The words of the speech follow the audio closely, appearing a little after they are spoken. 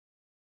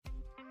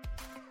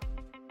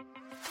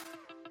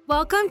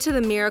Welcome to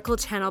the Miracle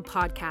Channel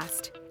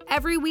podcast.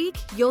 Every week,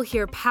 you'll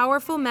hear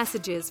powerful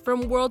messages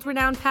from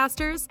world-renowned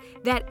pastors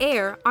that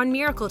air on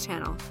Miracle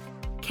Channel,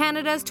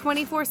 Canada's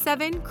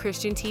 24/7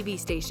 Christian TV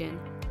station.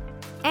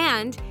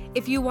 And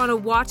if you want to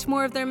watch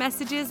more of their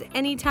messages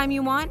anytime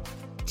you want,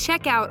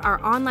 check out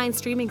our online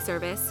streaming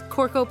service,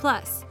 Corco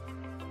Plus.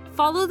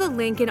 Follow the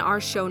link in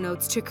our show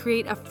notes to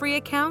create a free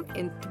account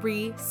in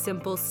 3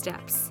 simple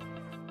steps.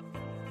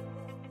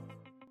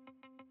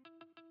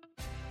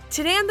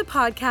 Today on the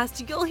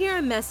podcast, you'll hear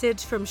a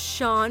message from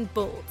Shawn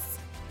Bolz.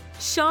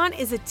 Shawn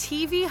is a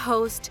TV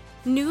host,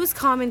 news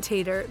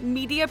commentator,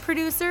 media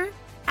producer,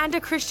 and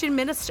a Christian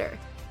minister.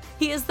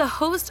 He is the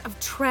host of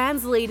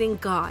Translating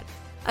God,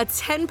 a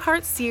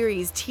 10-part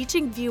series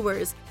teaching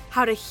viewers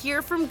how to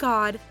hear from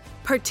God,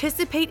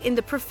 participate in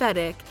the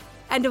prophetic,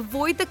 and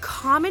avoid the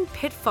common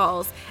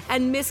pitfalls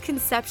and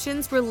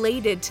misconceptions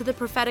related to the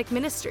prophetic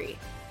ministry.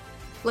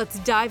 Let's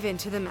dive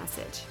into the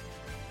message.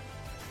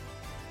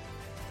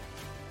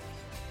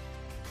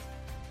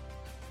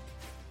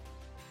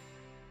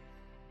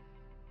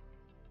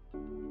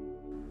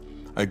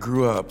 I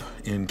grew up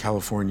in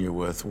California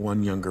with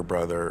one younger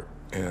brother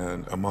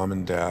and a mom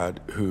and dad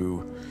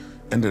who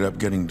ended up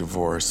getting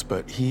divorced,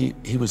 but he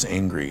was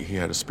angry. He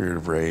had a spirit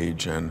of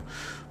rage, and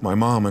my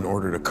mom, in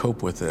order to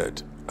cope with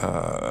it,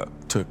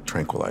 took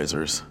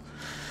tranquilizers.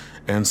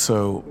 And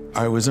so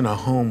I was in a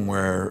home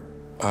where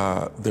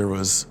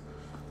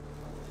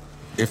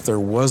if there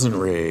wasn't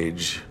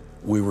rage,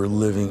 we were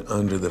living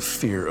under the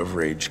fear of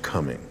rage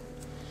coming.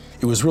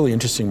 It was really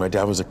interesting. My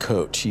dad was a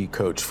coach. He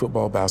coached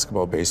football,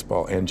 basketball,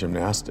 baseball, and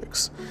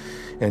gymnastics.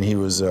 And he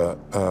was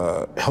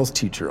a health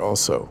teacher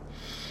also.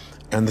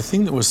 And the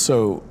thing that was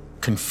so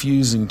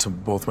confusing to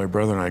both my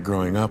brother and I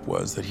growing up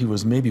was that he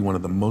was maybe one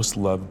of the most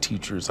loved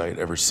teachers I had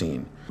ever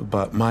seen.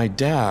 But my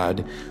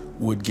dad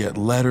would get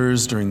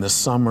letters during the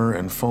summer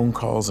and phone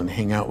calls and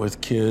hang out with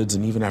kids,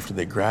 and even after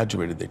they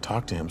graduated, they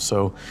talked to him.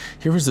 So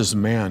here was this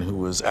man who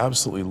was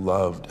absolutely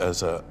loved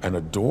and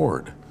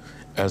adored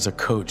as a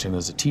coach and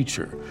as a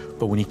teacher.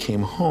 But when he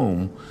came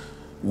home,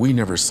 we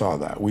never saw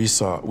that. We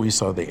saw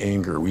the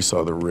anger, we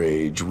saw the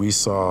rage, we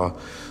saw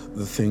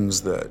the things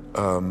that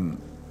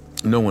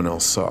no one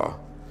else saw.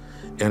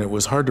 And it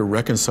was hard to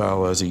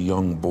reconcile as a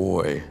young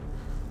boy.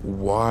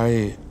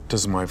 Why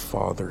does my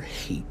father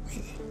hate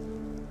me?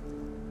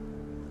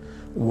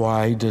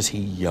 Why does he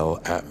yell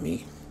at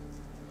me?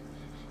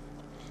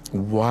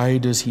 Why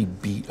does he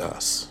beat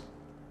us?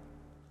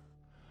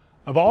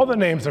 Of all the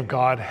names of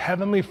God,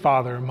 Heavenly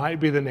Father might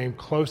be the name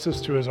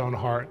closest to his own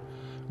heart.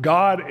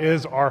 God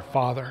is our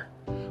Father.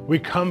 We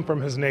come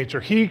from his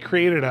nature. He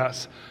created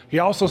us. He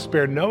also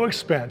spared no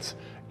expense,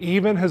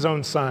 even his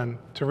own Son,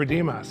 to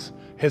redeem us,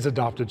 his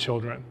adopted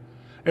children.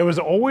 It was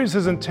always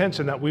his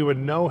intention that we would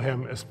know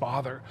him as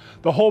Father.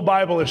 The whole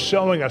Bible is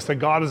showing us that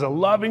God is a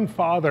loving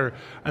Father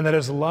and that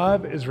his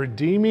love is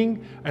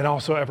redeeming and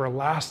also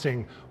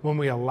everlasting when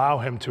we allow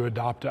him to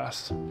adopt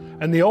us.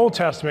 In the Old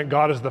Testament,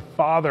 God is the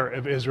Father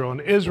of Israel,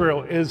 and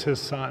Israel is his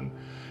son.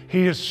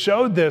 He has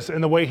showed this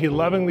in the way he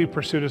lovingly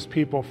pursued his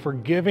people,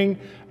 forgiving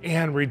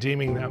and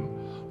redeeming them.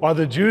 While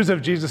the Jews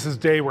of Jesus'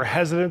 day were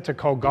hesitant to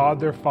call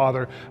God their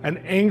Father and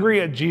angry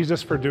at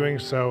Jesus for doing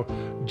so,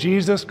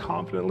 Jesus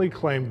confidently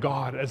claimed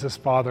God as his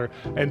Father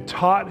and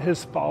taught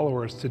his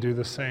followers to do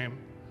the same.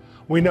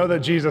 We know that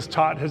Jesus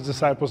taught his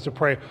disciples to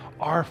pray,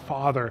 "Our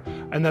Father,"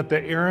 and that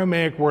the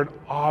Aramaic word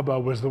Abba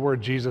was the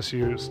word Jesus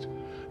used.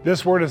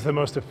 This word is the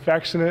most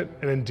affectionate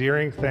and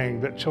endearing thing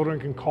that children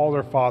can call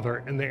their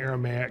father in the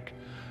Aramaic.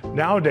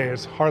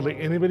 Nowadays, hardly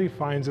anybody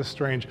finds this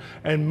strange,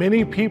 and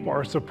many people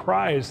are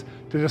surprised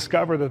to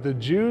discover that the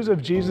Jews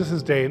of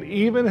Jesus' day and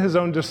even his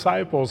own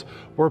disciples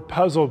were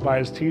puzzled by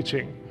his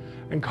teaching.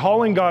 And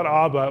calling God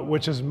Abba,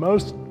 which is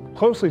most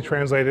closely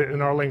translated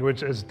in our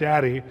language as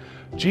Daddy,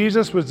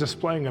 Jesus was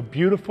displaying a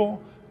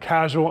beautiful,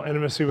 casual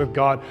intimacy with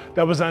God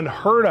that was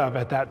unheard of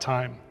at that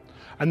time.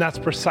 And that's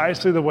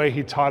precisely the way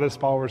he taught his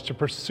followers to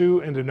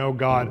pursue and to know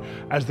God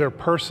as their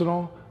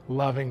personal,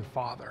 loving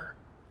Father.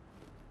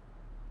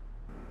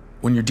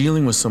 When you're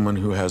dealing with someone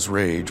who has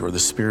rage or the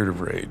spirit of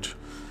rage,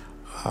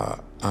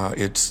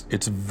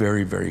 it's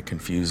very, very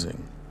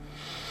confusing.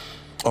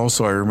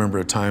 Also, I remember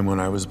a time when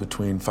I was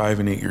between 5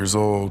 and 8 years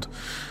old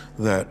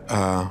that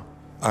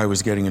I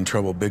was getting in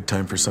trouble big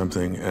time for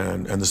something,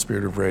 and the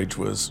spirit of rage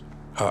was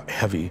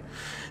heavy,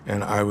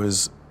 and I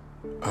was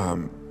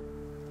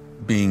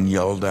being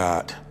yelled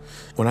at.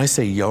 When I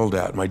say yelled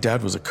at, my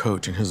dad was a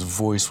coach, and his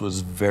voice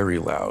was very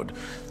loud,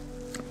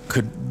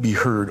 could be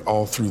heard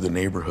all through the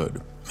neighborhood.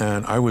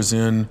 And I was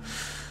in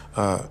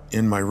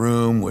my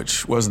room,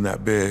 which wasn't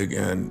that big,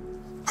 and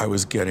I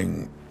was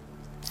getting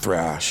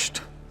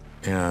thrashed.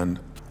 And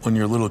when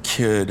you're a little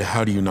kid,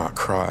 how do you not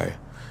cry?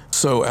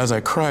 So as I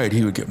cried,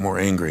 he would get more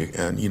angry,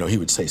 and he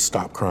would say,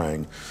 "Stop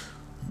crying.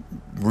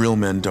 Real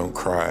men don't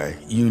cry.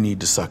 You need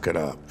to suck it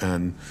up."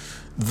 And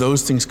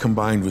those things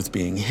combined with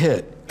being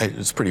hit,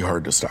 it's pretty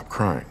hard to stop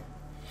crying.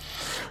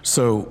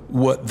 So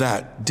what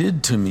that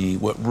did to me,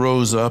 what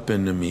rose up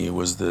into me,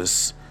 was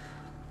this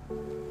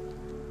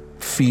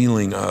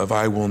feeling of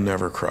I will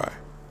never cry.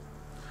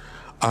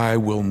 I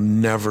will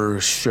never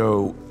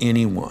show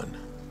anyone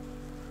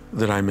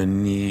that I'm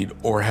in need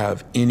or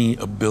have any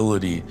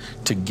ability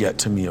to get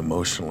to me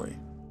emotionally.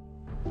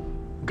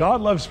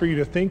 God loves for you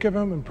to think of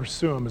him and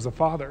pursue him as a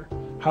father.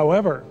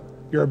 However,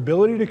 your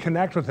ability to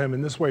connect with him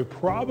in this way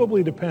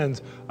probably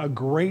depends a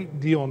great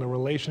deal on the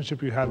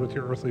relationship you had with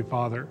your earthly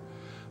father.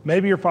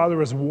 Maybe your father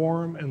was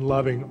warm and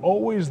loving,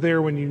 always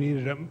there when you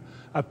needed him,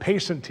 a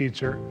patient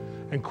teacher,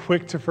 and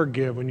quick to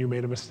forgive when you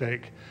made a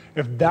mistake.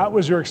 If that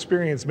was your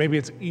experience, maybe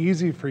it's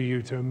easy for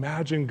you to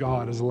imagine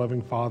God as a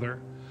loving father.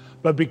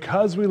 But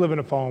because we live in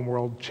a fallen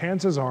world,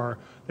 chances are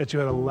that you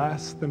had a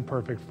less than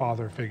perfect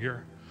father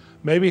figure.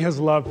 Maybe his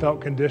love felt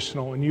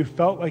conditional and you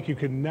felt like you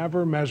could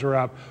never measure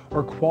up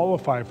or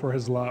qualify for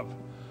his love.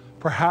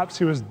 Perhaps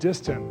he was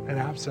distant and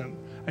absent,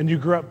 and you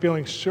grew up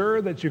feeling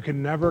sure that you could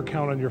never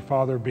count on your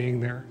father being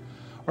there.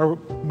 Or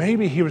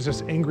maybe he was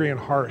just angry and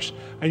harsh,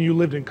 and you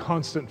lived in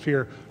constant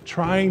fear,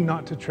 trying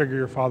not to trigger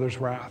your father's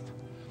wrath.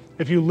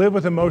 If you live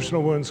with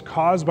emotional wounds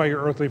caused by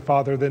your earthly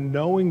father, then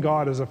knowing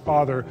God as a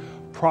father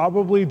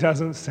probably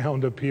doesn't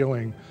sound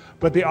appealing.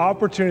 But the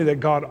opportunity that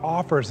God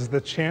offers is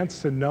the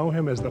chance to know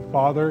him as the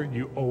father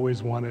you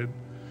always wanted.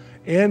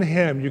 In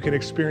him, you can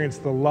experience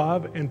the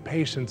love and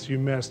patience you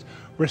missed,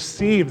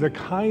 receive the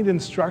kind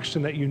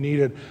instruction that you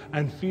needed,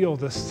 and feel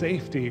the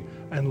safety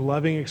and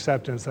loving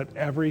acceptance that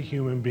every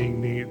human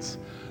being needs.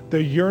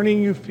 The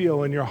yearning you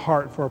feel in your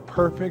heart for a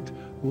perfect,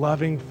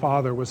 loving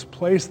father was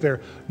placed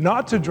there,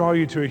 not to draw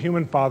you to a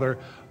human father,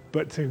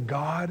 but to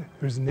God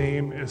whose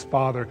name is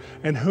Father,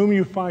 and whom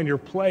you find your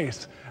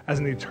place as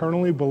an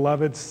eternally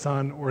beloved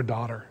son or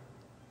daughter.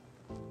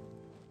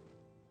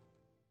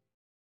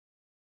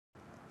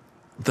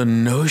 The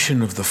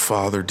notion of the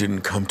Father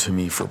didn't come to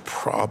me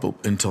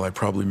until I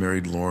probably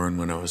married Lauren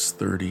when I was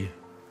 30.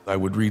 I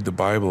would read the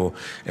Bible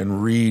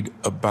and read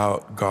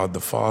about God the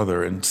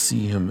Father and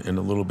see him in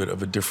a little bit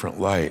of a different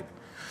light.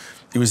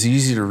 It was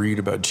easy to read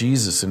about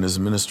Jesus and his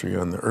ministry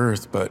on the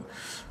earth, but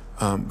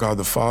God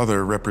the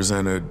Father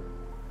represented,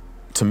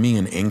 to me,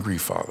 an angry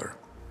father.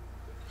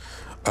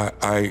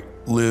 I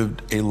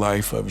lived a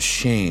life of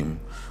shame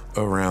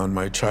around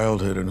my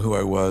childhood and who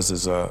I was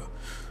as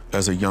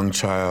a young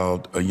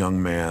child, a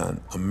young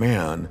man, a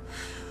man,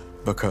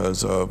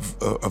 because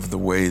of the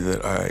way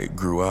that I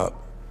grew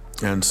up.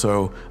 And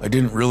so I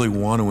didn't really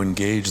want to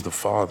engage the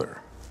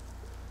Father,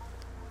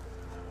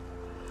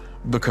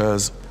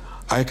 because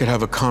I could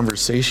have a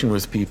conversation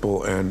with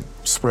people and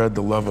spread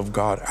the love of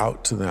God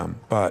out to them,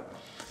 but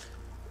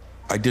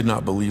I did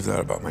not believe that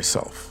about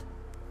myself.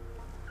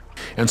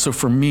 And so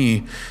for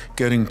me,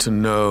 getting to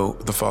know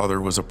the Father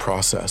was a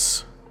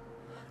process,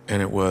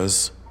 and it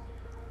was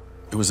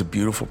a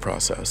beautiful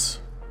process.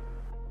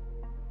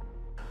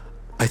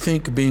 I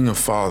think being a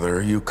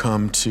father, you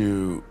come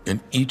to,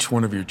 in each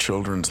one of your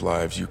children's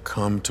lives, you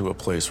come to a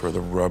place where the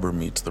rubber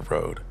meets the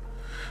road,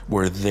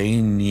 where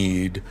they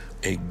need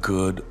a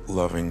good,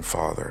 loving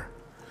father,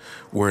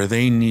 where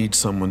they need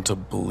someone to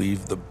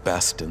believe the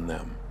best in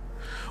them,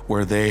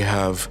 where they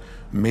have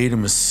made a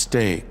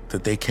mistake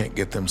that they can't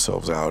get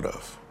themselves out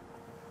of.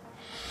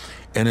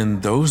 And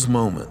in those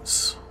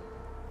moments,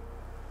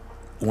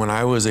 when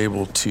I was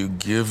able to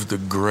give the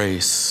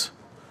grace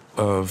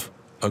of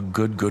a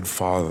good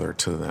father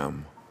to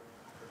them,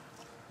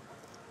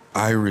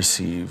 I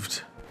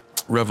received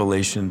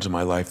revelation into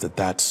my life that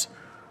that's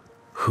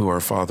who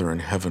our Father in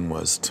heaven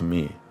was to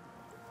me.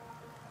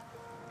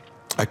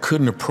 I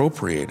couldn't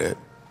appropriate it.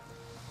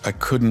 I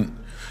couldn't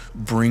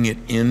bring it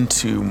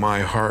into my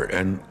heart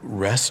and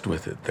rest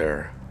with it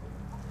there.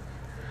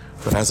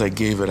 But as I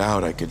gave it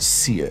out, I could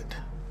see it.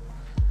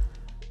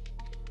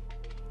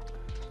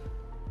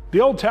 The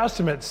Old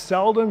Testament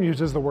seldom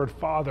uses the word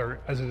father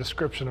as a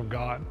description of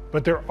God,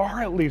 but there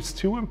are at least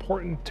two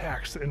important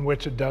texts in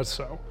which it does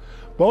so.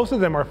 Both of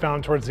them are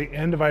found towards the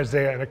end of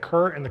Isaiah and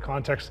occur in the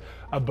context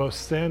of both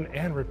sin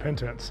and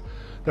repentance.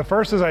 The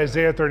first is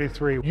Isaiah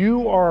 33.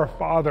 You are our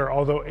father,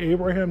 although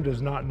Abraham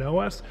does not know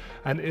us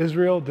and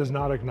Israel does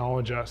not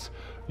acknowledge us.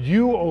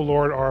 You, O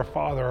Lord, are our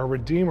father, our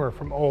redeemer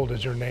from old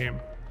is your name.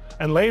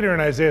 And later in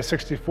Isaiah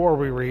 64,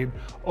 we read,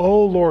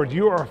 O Lord,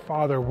 you are our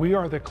Father. We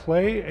are the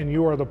clay and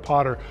you are the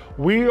potter.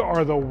 We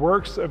are the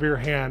works of your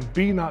hand.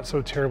 Be not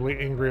so terribly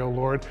angry, O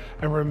Lord,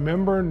 and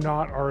remember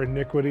not our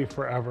iniquity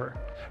forever.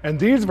 And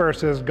these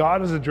verses,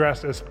 God is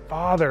addressed as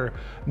Father,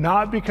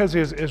 not because he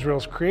is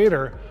Israel's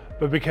creator,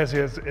 but because he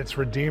is its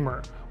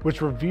redeemer,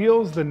 which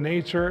reveals the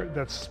nature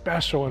that's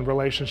special in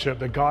relationship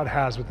that God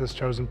has with his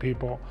chosen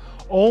people.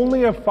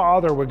 Only a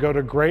father would go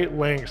to great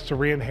lengths to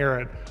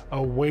re-inherit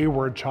a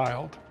wayward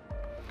child.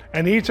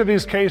 In each of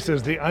these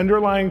cases, the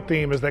underlying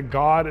theme is that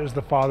God is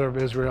the Father of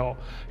Israel.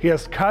 He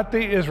has cut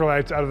the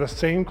Israelites out of the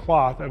same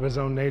cloth of his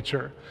own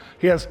nature.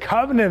 He has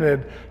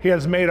covenanted, he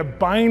has made a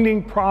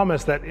binding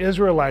promise that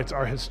Israelites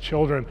are his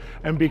children.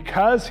 And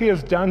because he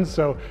has done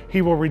so,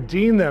 he will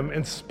redeem them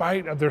in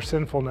spite of their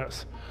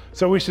sinfulness.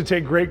 So we should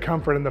take great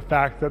comfort in the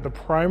fact that the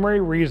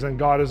primary reason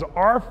God is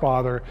our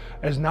Father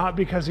is not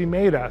because he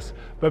made us,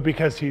 but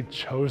because he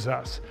chose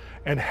us.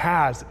 and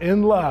has,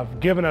 in love,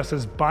 given us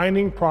his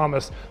binding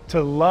promise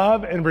to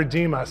love and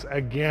redeem us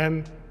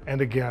again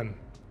and again.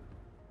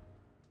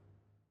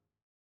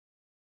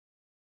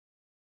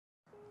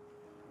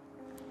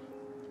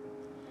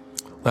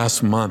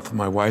 Last month,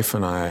 my wife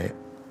and I,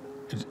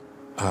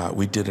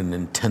 we did an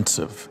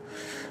intensive,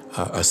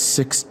 a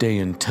 6-day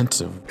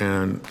intensive.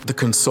 And the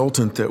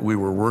consultant that we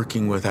were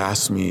working with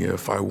asked me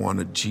if I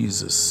wanted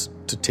Jesus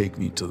to take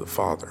me to the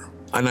Father.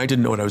 And I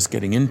didn't know what I was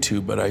getting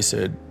into, but I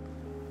said,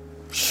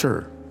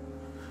 sure.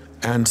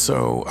 And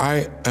so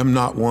I am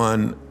not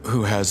one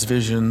who has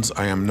visions.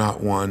 I am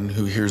not one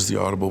who hears the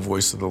audible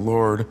voice of the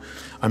Lord.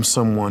 I'm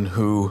someone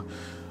who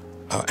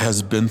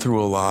has been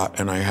through a lot,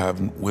 and I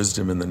have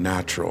wisdom in the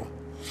natural.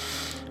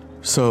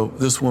 So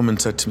this woman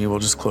said to me, well,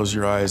 just close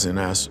your eyes and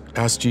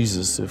ask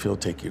Jesus if he'll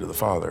take you to the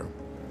Father.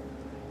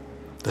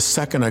 The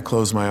second I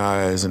closed my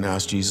eyes and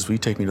asked Jesus, will you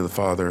take me to the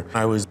Father?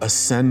 I was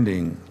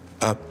ascending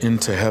up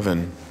into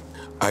heaven.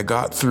 I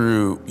got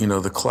through,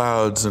 the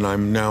clouds, and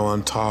I'm now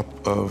on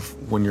top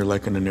of when you're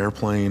like in an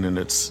airplane and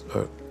it's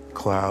a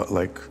cloud,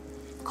 like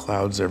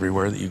clouds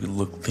everywhere that you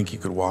could think you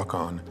could walk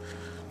on.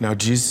 Now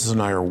Jesus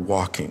and I are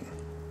walking,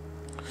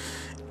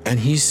 and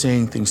he's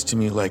saying things to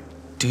me like,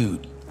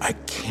 dude, I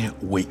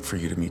can't wait for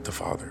you to meet the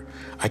Father.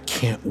 I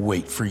can't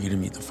wait for you to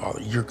meet the Father.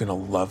 You're gonna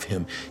love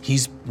him.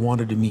 He's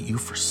wanted to meet you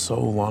for so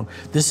long.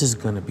 This is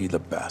gonna be the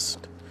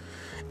best.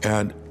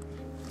 And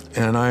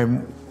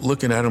I'm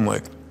looking at him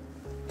like,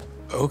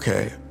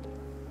 okay.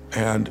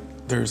 And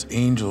there's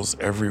angels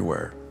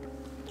everywhere.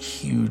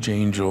 Huge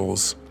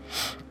angels,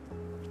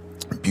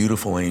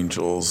 beautiful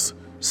angels,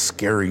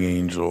 scary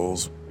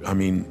angels. I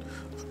mean,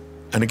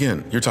 and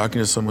again, you're talking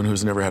to someone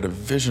who's never had a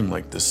vision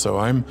like this. So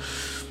I'm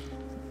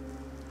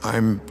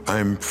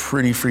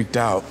pretty freaked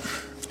out,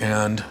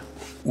 and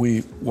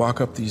we walk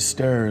up these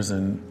stairs,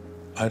 and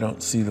I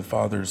don't see the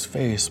Father's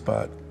face,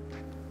 but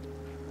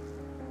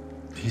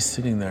he's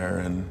sitting there,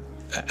 and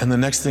the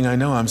next thing I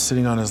know, I'm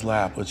sitting on his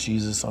lap with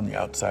Jesus on the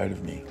outside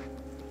of me,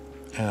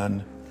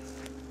 and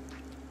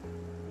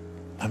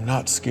I'm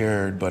not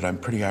scared, but I'm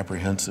pretty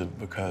apprehensive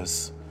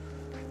because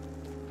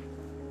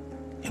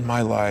in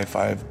my life,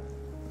 I've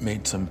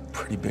made some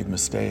pretty big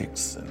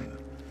mistakes and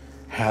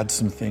had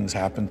some things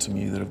happen to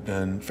me that have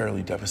been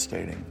fairly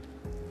devastating.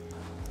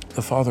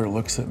 The Father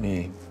looks at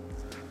me,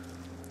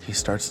 he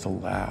starts to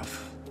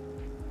laugh,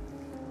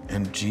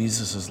 and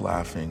Jesus is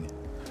laughing.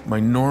 My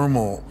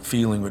normal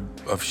feeling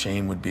of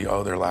shame would be,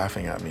 oh, they're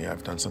laughing at me,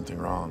 I've done something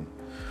wrong.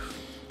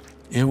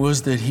 It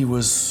was that he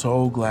was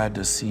so glad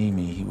to see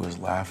me, he was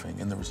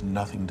laughing, and there was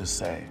nothing to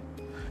say.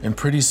 And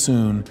pretty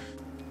soon,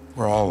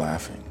 we're all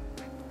laughing.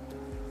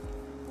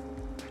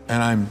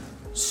 And I'm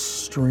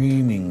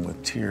streaming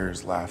with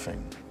tears,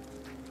 laughing.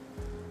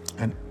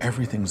 And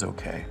everything's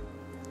okay.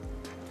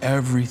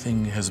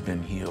 Everything has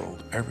been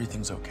healed.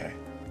 Everything's okay.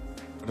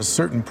 At a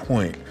certain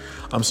point,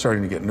 I'm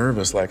starting to get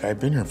nervous, like I've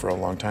been here for a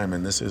long time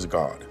and this is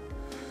God.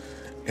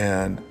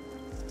 And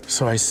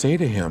so I say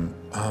to him,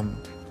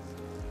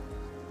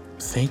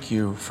 thank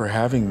you for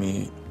having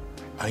me.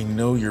 I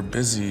know you're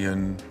busy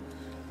and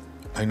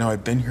I know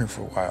I've been here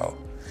for a while.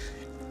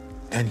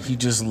 And he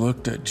just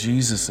looked at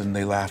Jesus and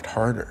they laughed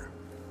harder.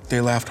 They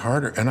laughed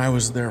harder, and I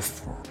was there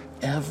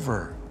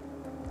forever.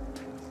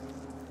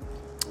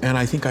 And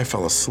I think I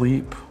fell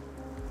asleep.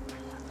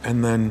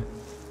 And then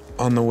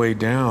on the way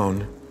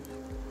down,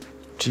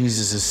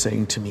 Jesus is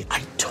saying to me,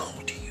 I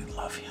told you you'd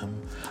love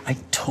him. I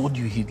told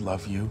you he'd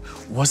love you.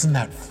 Wasn't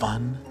that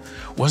fun?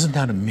 Wasn't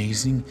that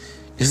amazing?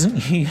 Isn't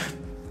he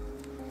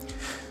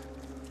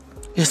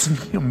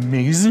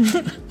amazing?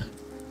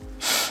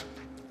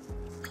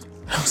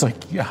 I was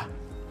like, yeah,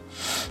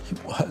 he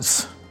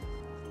was.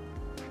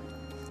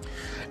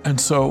 And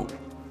so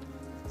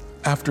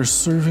after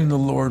serving the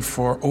Lord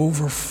for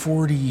over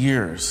 40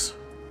 years,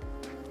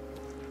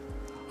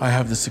 I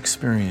have this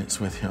experience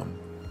with him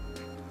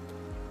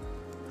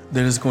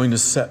that is going to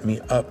set me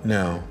up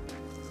now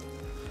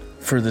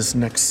for this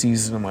next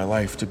season of my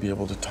life to be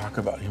able to talk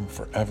about him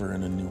forever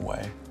in a new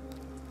way.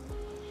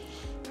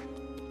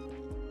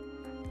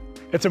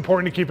 It's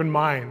important to keep in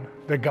mind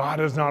that God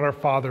is not our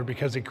Father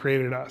because he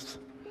created us.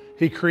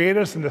 He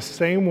created us in the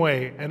same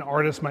way an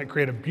artist might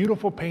create a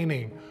beautiful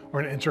painting or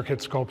an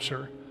intricate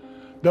sculpture.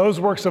 Those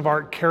works of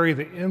art carry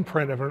the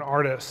imprint of an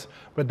artist,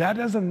 but that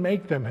doesn't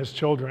make them his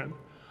children.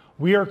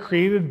 We are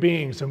created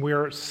beings and we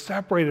are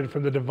separated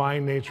from the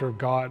divine nature of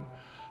God.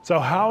 So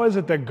how is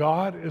it that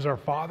God is our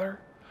Father?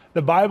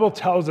 The Bible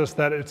tells us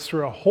that it's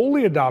through a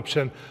holy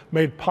adoption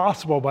made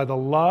possible by the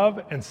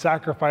love and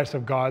sacrifice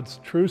of God's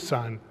true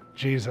Son,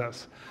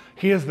 Jesus.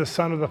 He is the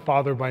Son of the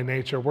Father by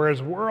nature,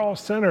 whereas we're all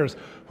sinners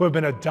who have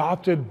been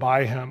adopted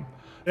by him.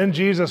 In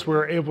Jesus,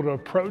 we're able to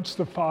approach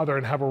the Father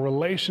and have a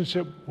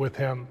relationship with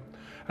him.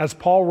 As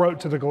Paul wrote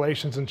to the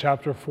Galatians in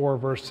chapter 4,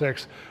 verse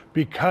 6,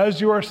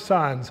 because you are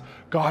sons,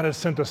 God has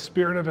sent the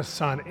Spirit of his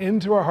Son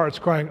into our hearts,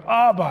 crying,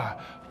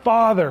 Abba,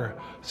 Father.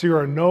 So you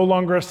are no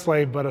longer a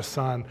slave, but a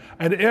son.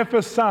 And if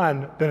a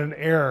son, then an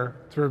heir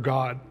through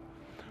God.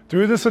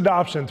 Through this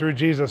adoption, through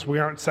Jesus, we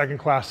aren't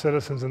second-class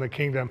citizens in the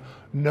kingdom.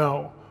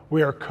 No,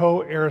 we are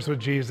co-heirs with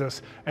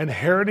Jesus,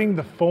 inheriting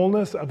the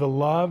fullness of the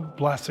love,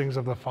 blessings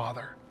of the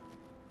Father.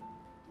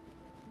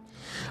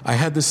 I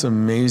had this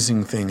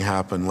amazing thing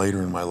happen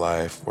later in my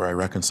life where I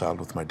reconciled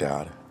with my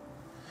dad.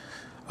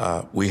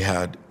 We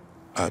had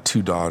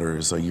 2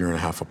 daughters, a year and a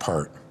half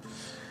apart,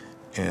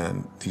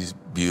 and these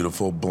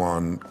beautiful,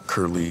 blonde,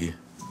 curly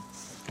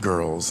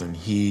girls, and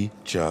he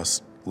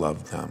just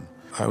loved them.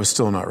 I was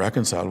still not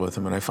reconciled with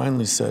him, and I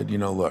finally said,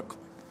 look,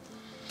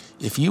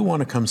 if you want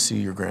to come see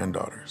your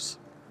granddaughters,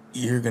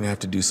 you're going to have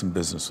to do some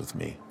business with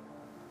me.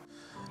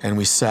 And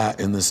we sat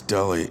in this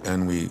deli,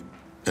 and we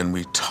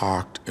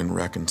talked and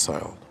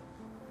reconciled.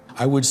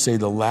 I would say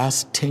the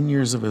last 10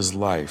 years of his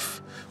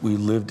life, we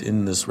lived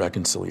in this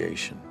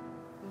reconciliation.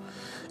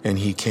 And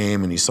he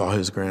came and he saw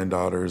his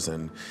granddaughters,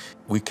 and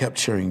we kept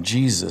sharing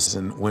Jesus.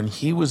 And when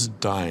he was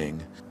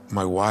dying,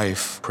 my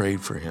wife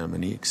prayed for him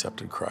and he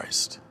accepted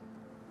Christ.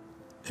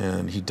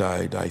 And he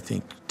died, I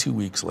think, 2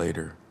 weeks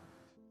later.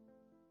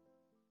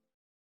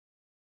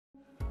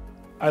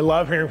 I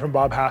love hearing from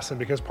Bob Hasson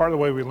because part of the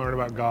way we learn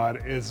about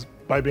God is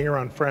by being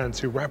around friends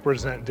who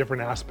represent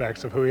different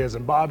aspects of who he is.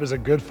 And Bob is a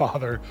good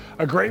father,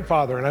 a great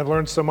father, and I've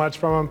learned so much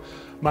from him.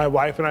 My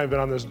wife and I have been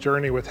on this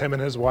journey with him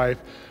and his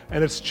wife,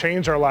 and it's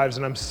changed our lives,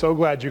 and I'm so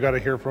glad you got to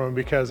hear from him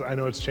because I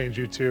know it's changed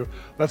you too.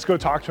 Let's go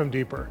talk to him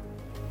deeper.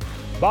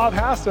 Bob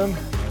Hasson.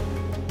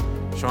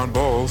 Shawn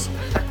Bolz.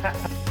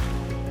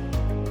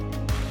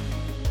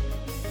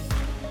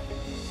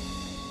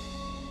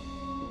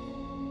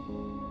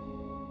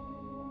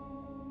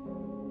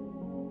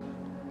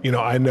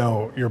 I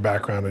know your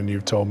background, and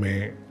you've told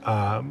me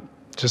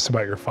just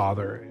about your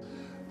father.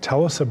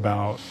 Tell us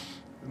about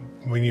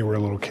when you were a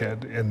little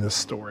kid in this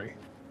story.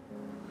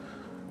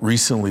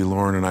 Recently,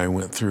 Lauren and I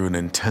went through an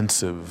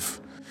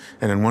intensive,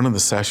 and in one of the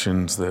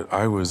sessions that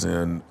I was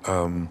in,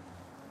 the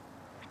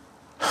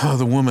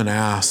woman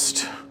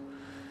asked,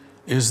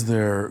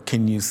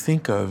 can you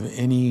think of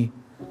any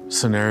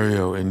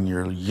scenario in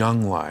your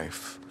young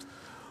life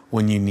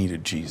when you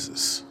needed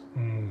Jesus?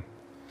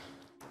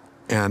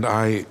 And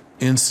I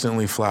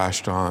instantly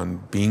flashed on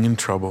being in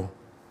trouble,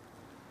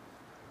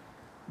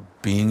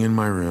 being in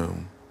my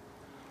room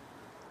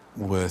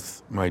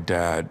with my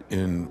dad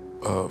in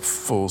a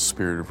full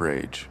spirit of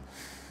rage.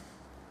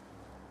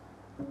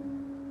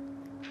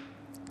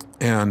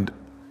 And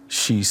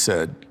she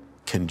said,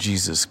 can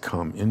Jesus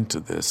come into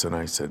this? And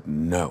I said,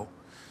 no.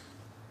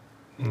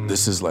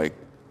 This is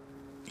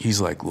he's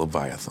like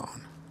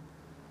Leviathan.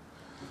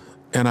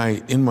 And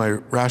I, in my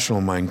rational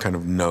mind, kind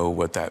of know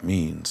what that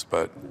means,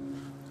 but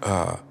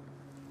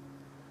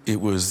it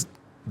was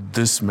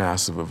this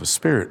massive of a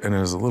spirit. And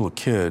as a little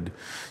kid,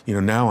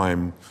 now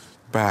I'm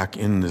back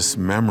in this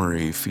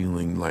memory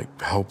feeling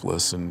like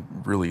helpless and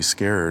really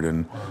scared.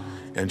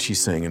 And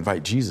she's saying,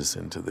 invite Jesus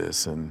into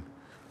this. And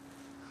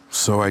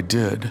so I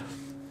did.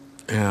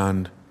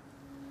 And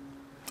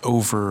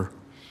over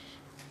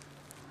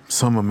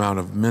some amount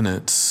of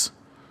minutes,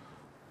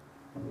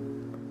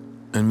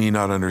 and me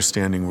not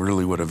understanding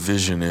really what a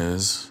vision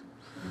is,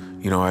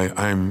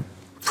 I'm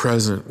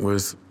present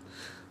with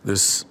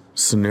this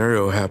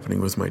scenario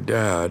happening with my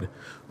dad,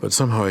 but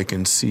somehow I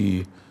can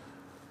see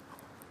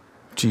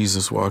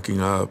Jesus walking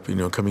up,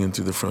 coming in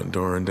through the front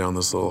door and down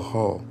this little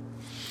hall.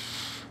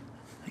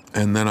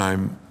 And then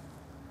I'm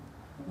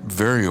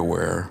very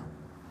aware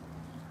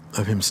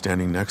of him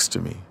standing next to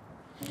me.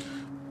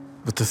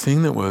 But the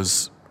thing that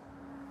was,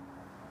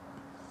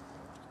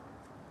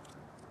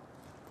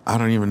 I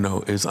don't even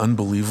know, is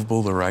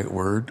unbelievable the right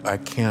word? I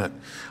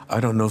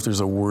don't know if there's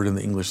a word in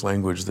the English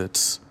language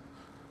that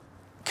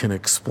can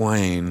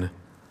explain.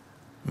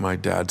 My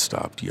dad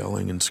stopped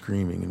yelling and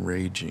screaming and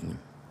raging.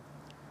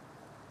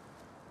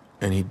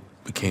 And he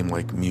became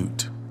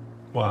mute.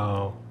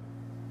 Wow.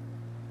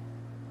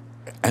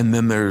 And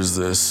then there's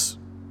this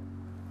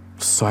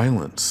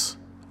silence.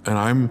 And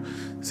I'm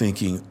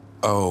thinking,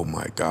 oh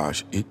my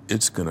gosh,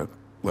 it's gonna,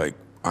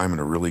 I'm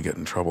gonna really get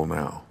in trouble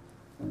now.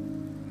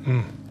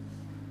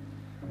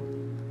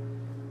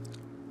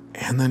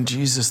 And then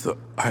Jesus,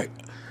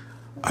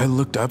 I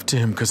looked up to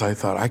him because I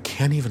thought, I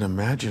can't even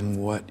imagine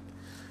what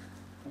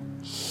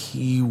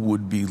he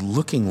would be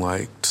looking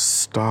like to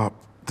stop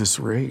this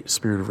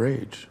spirit of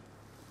rage.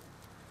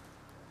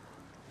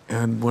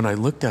 And when I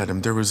looked at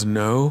him,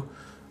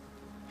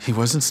 he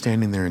wasn't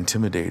standing there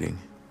intimidating.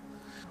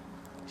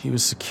 He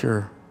was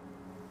secure.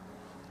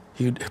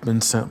 He had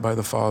been sent by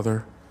the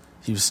Father.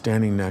 He was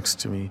standing next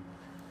to me.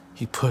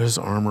 He put his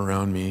arm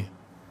around me.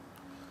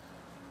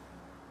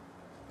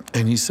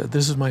 And he said,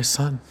 this is my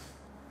son.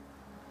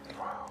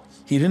 Wow.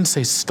 He didn't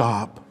say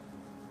stop.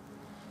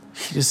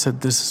 He just said,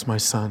 this is my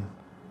son.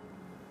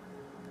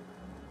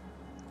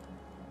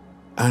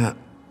 And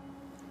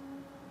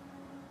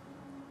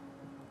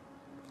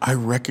I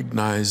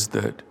recognized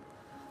that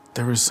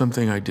there was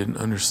something I didn't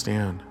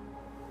understand.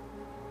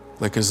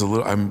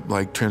 I'm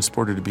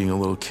transported to being a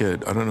little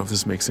kid. I don't know if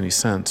this makes any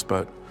sense,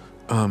 but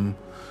I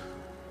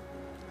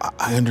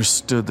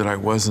understood that I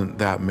wasn't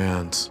that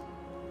man's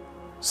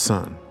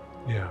son.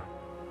 Yeah.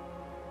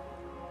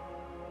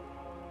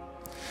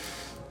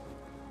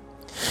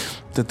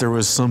 that there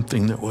was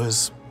something that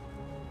was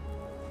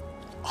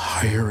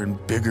higher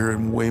and bigger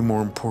and way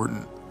more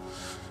important.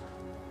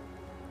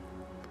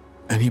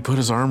 And he put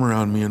his arm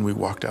around me and we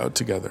walked out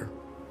together.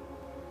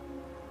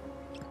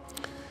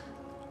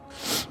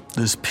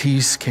 This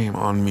peace came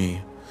on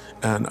me,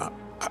 and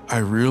I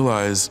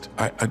realized,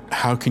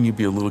 how can you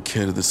be a little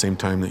kid at the same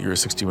time that you're a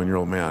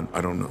 61-year-old man?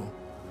 I don't know.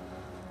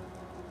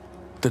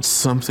 That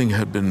something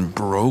had been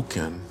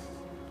broken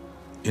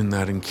in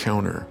that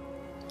encounter.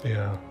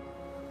 Yeah.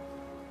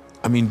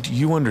 I mean, do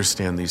you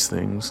understand these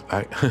things?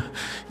 I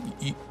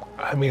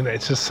mean,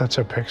 it's just such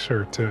a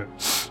picture to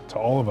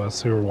all of us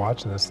who are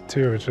watching this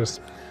too. It's just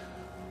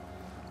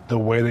the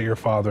way that your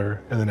father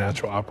in the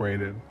natural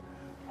operated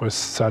was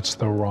such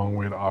the wrong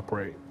way to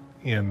operate.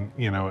 And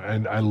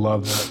I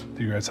love that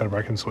you guys had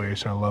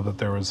reconciliation. I love that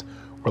there was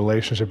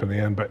relationship in the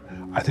end, but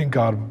I think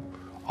God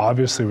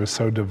obviously was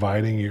so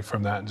dividing you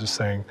from that and just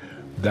saying,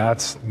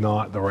 that's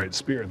not the right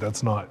spirit.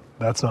 That's not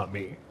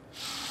me.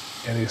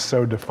 And he's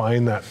so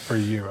defined that for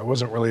you. It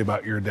wasn't really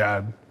about your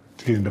dad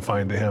getting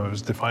defined to him. It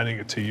was defining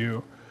it to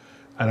you.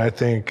 And I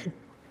think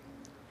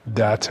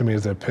that to me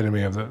is the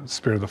epitome of the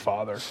spirit of the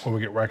Father. When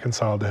we get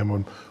reconciled to him,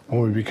 when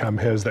we become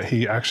his, that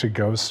he actually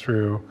goes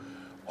through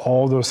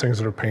all those things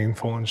that are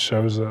painful and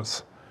shows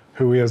us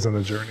who he is in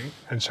the journey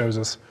and shows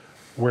us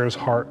where his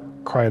heart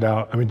cried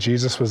out. I mean,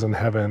 Jesus was in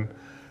heaven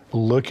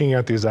looking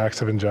at these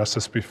acts of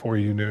injustice before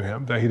you knew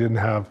him, that he didn't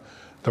have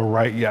the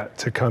right yet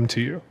to come to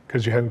you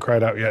because you hadn't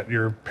cried out yet.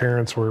 Your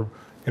parents were,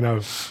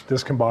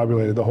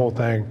 discombobulated, the whole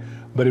thing.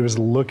 But he was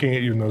looking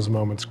at you in those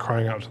moments,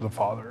 crying out to the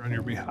Father on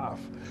your behalf.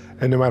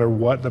 And no matter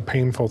what the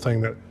painful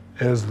thing that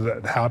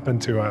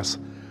happened to us,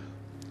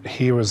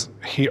 he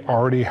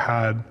already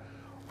had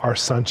our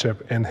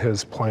sonship in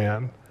his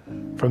plan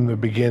from the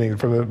beginning.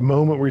 From the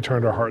moment we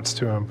turned our hearts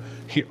to him,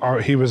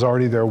 he was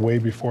already there way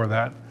before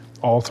that,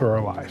 all through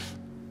our life.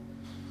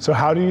 So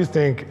how do you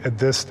think at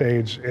this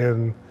stage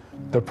in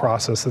the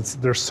process,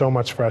 there's so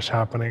much fresh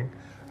happening,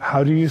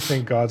 how do you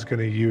think God's going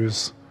to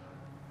use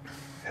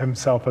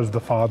himself as the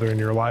Father in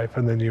your life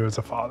and then you as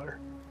a father?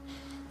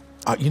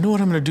 You know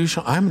what I'm going to do,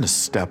 Shawn? I'm going to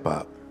step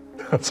up.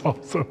 That's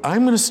awesome.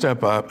 I'm going to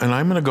step up and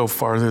I'm going to go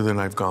farther than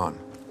I've gone.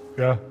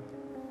 Yeah.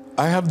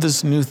 I have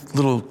this new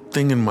little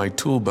thing in my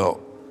tool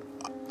belt.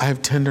 I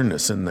have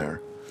tenderness in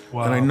there.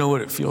 Wow. And I know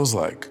what it feels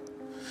like.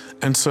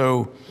 And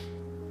so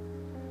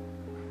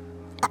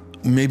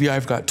maybe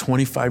I've got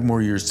 25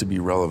 more years to be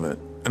relevant.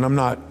 And I'm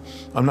not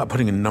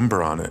putting a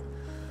number on it.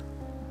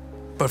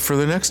 But for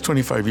the next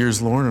 25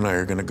 years, Lauren and I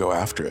are going to go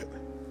after it.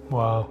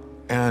 Wow.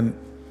 And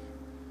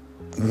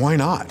why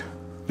not?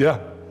 Yeah.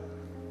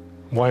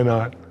 Why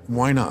not?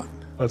 Why not?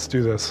 Let's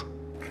do this.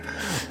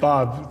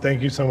 Bob,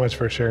 thank you so much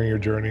for sharing your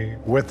journey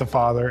with the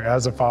Father,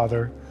 as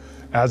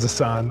a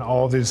son,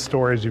 all these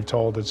stories you've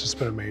told. It's just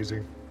been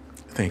amazing.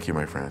 Thank you,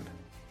 my friend.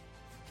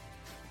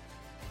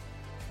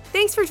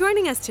 Thanks for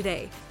joining us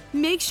today.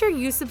 Make sure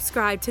you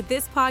subscribe to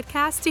this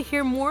podcast to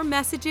hear more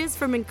messages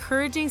from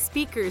encouraging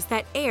speakers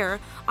that air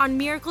on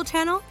Miracle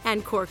Channel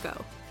and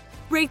Corco.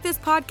 Rate this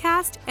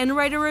podcast and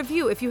write a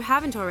review if you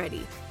haven't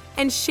already.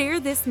 And share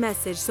this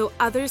message so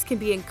others can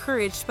be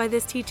encouraged by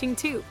this teaching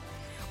too.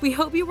 We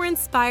hope you were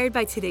inspired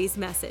by today's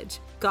message.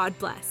 God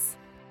bless.